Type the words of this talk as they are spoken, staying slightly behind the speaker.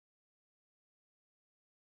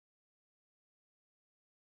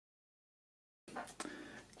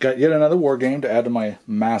Got yet another war game to add to my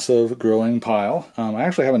massive growing pile. I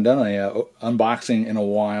actually haven't done a unboxing in a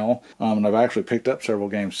while, and I've actually picked up several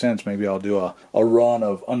games since. Maybe I'll do a run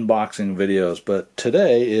of unboxing videos. But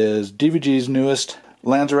today is DVG's newest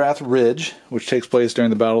Lanzerath Ridge, which takes place during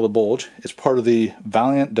the Battle of the Bulge. It's part of the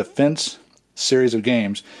Valiant Defense series of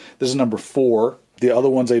games. This is number 4. The other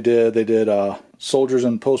ones they did Soldiers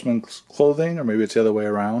in Postmen's Clothing, or maybe it's the other way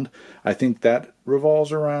around. I think that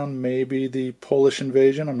revolves around maybe the Polish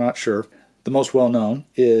invasion, I'm not sure. The most well-known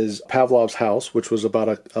is Pavlov's House, which was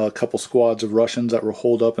about a couple squads of Russians that were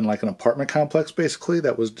holed up in like an apartment complex, basically,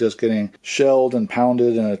 that was just getting shelled and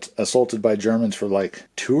pounded and assaulted by Germans for like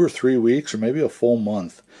 2 or 3 weeks, or maybe a full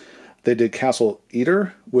month. They did Castle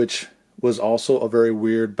Eater, which was also a very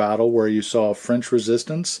weird battle where you saw French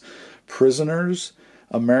resistance, prisoners,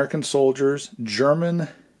 American soldiers, German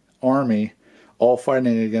army, all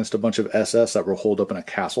fighting against a bunch of SS that were holed up in a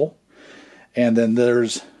castle. And then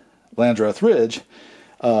there's Lanzerath Ridge.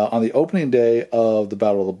 On the opening day of the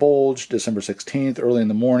Battle of the Bulge, December 16th, early in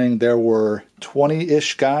the morning, there were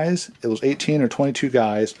 20-ish guys. It was 18 or 22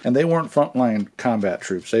 guys, and they weren't frontline combat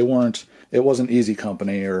troops. It wasn't Easy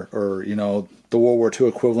Company or you know, the World War II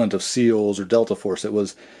equivalent of SEALs or Delta Force. It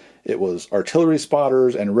was artillery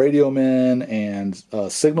spotters and radio men and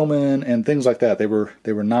signalmen and things like that. They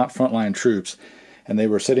were not frontline troops, and they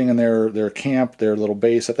were sitting in their camp, their little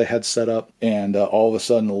base that they had set up, and all of a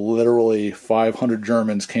sudden, literally 500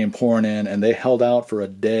 Germans came pouring in, and they held out for a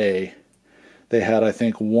day. They had, I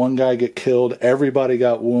think, one guy get killed. Everybody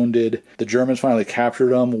got wounded. The Germans finally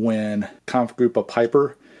captured them when Kampfgruppe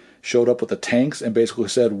Piper showed up with the tanks and basically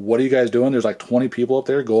said, "What are you guys doing? There's like 20 people up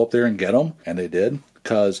there. Go up there and get them." And they did,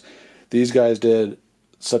 because these guys did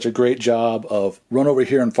such a great job of run over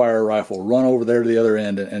here and fire a rifle, run over there to the other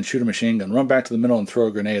end and shoot a machine gun, run back to the middle and throw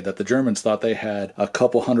a grenade, that the Germans thought they had a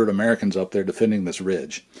couple hundred Americans up there defending this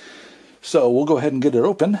ridge. So we'll go ahead and get it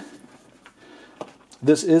open.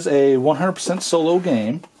 This is a 100% solo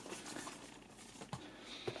game.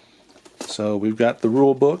 So we've got the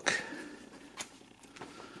rule book,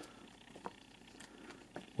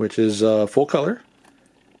 which is full color.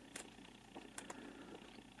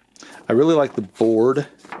 I really like the board.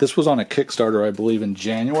 This was on a Kickstarter, I believe, in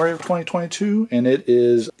January of 2022, and it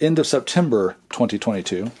is end of September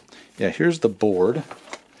 2022. Yeah, here's the board.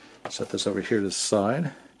 Set this over here to the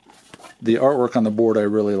side. The artwork on the board I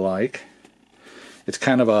really like. It's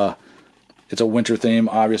kind of it's a winter theme,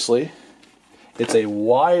 obviously. It's a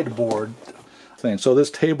wide board thing. So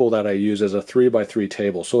this table that I use is a 3x3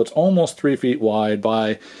 table. So it's almost 3 feet wide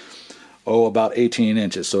by, about 18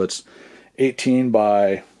 inches. So it's 18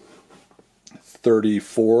 by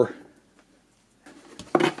 34.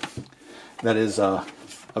 That is a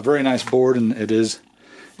very nice board, and it is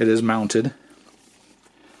mounted.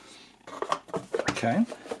 Okay.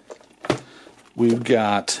 We've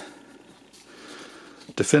got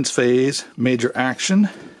defense phase, major action,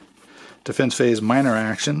 defense phase, minor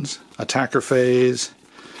actions, attacker phase,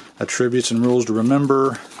 attributes and rules to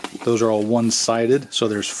remember. Those are all one-sided, so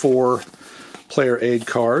there's 4 player aid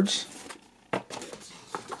cards.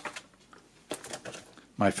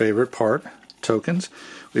 My favorite part, tokens.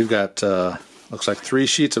 We've got, looks like 3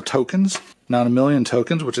 sheets of tokens. Not a million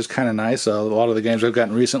tokens, which is kind of nice. A lot of the games I've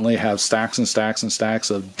gotten recently have stacks and stacks and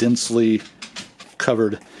stacks of densely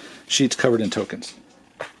covered sheets covered in tokens.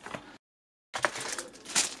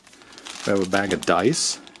 We have a bag of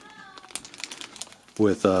dice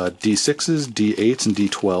with D6s, D8s, and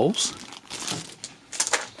D12s.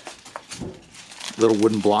 Little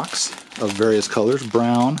wooden blocks of various colors,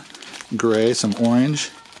 brown, gray, some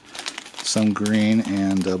orange, some green,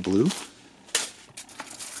 and blue.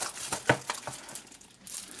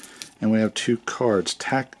 And we have 2 cards,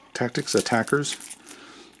 Tactics, Attackers.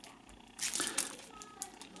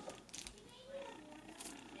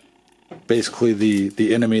 Basically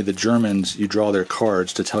the enemy, the Germans, you draw their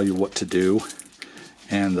cards to tell you what to do,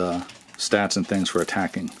 and stats and things for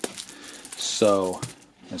attacking. So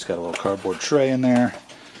it's got a little cardboard tray in there.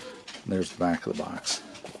 There's the back of the box.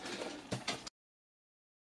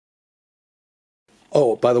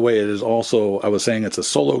 Oh, by the way, it is also, I was saying, it's a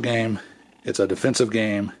solo game, it's a defensive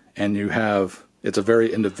game, and it's a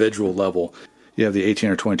very individual level. You have the 18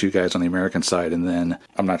 or 22 guys on the American side, and then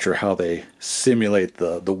I'm not sure how they simulate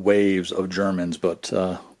the waves of Germans, but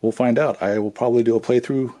we'll find out. I will probably do a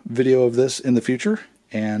playthrough video of this in the future,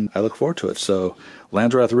 and I look forward to it. So,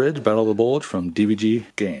 Lanzerath Ridge, Battle of the Bulge from DVG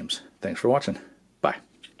Games. Thanks for watching.